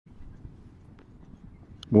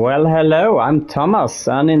Well, hello, I'm Thomas,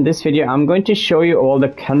 and in this video I'm going to show you all the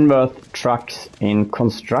Kenworth trucks in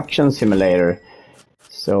Construction Simulator.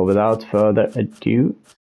 So without further ado,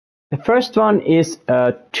 the first one is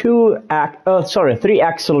a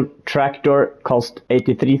 3-axle tractor, cost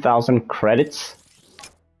 83,000 credits.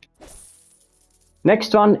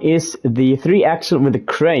 Next one is the 3-axle with a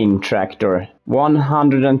crane tractor,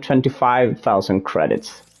 125,000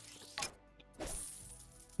 credits.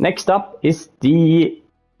 Next up is the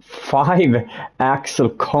 5-axle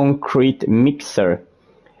concrete mixer,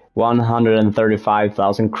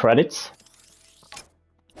 135,000 credits.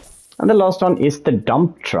 And the last one is the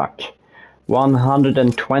dump truck,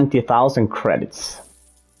 120,000 credits.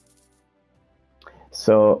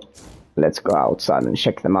 So let's go outside and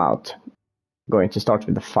check them out. Going to start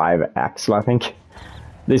with the 5-axle, I think.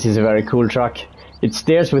 This is a very cool truck. It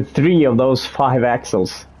steers with 3 of those 5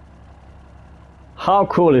 axles. How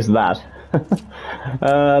cool is that?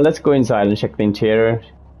 Let's go inside and check the interior.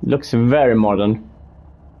 It looks very modern.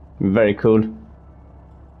 Very cool.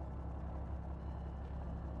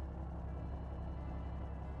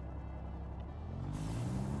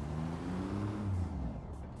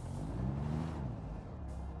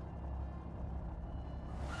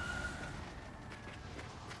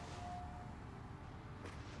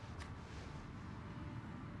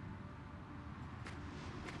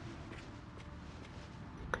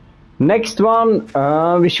 Next one,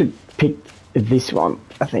 we should pick this one,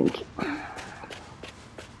 I think.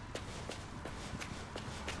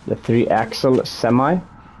 The 3-axle semi.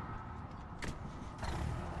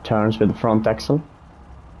 Turns with the front axle.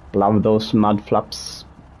 Love those mud flaps.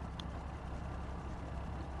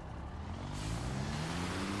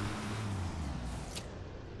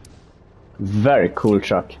 Very cool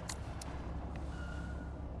truck.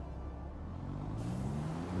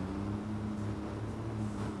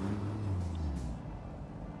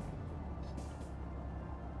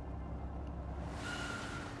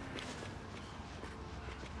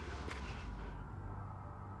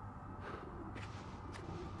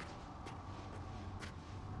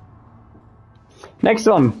 Next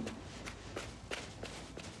one,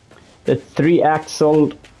 the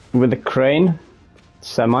 3-axle with a crane,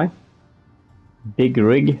 semi, big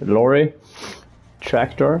rig, lorry,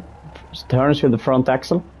 tractor, turns with the front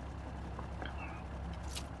axle.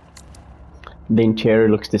 The interior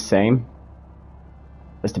looks the same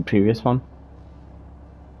as the previous one.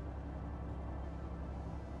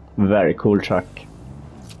 Very cool truck.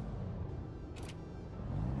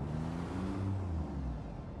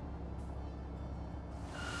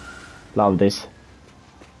 Love this.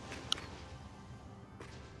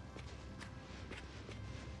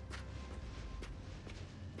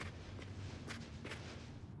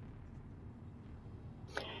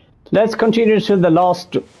 Let's continue to the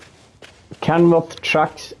last Kenworth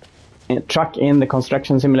truck in the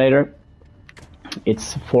Construction Simulator.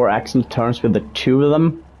 It's 4-axle, turns with the 2 of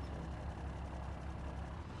them.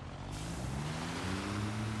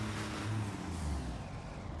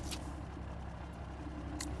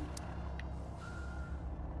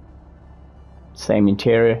 Same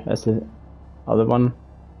interior as the other one.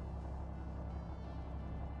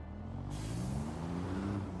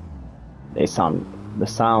 The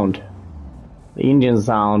sound, the engine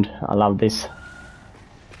sound, I love this.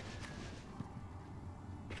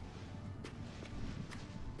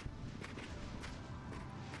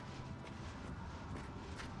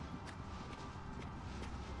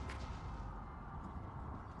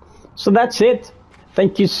 So that's it.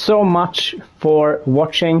 Thank you so much for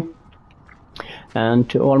watching. And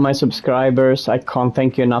to all my subscribers, I can't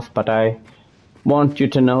thank you enough, but I want you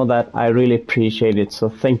to know that I really appreciate it. So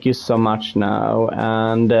thank you so much now,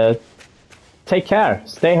 and take care,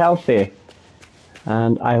 stay healthy,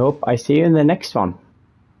 and I hope I see you in the next one.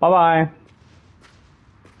 Bye bye.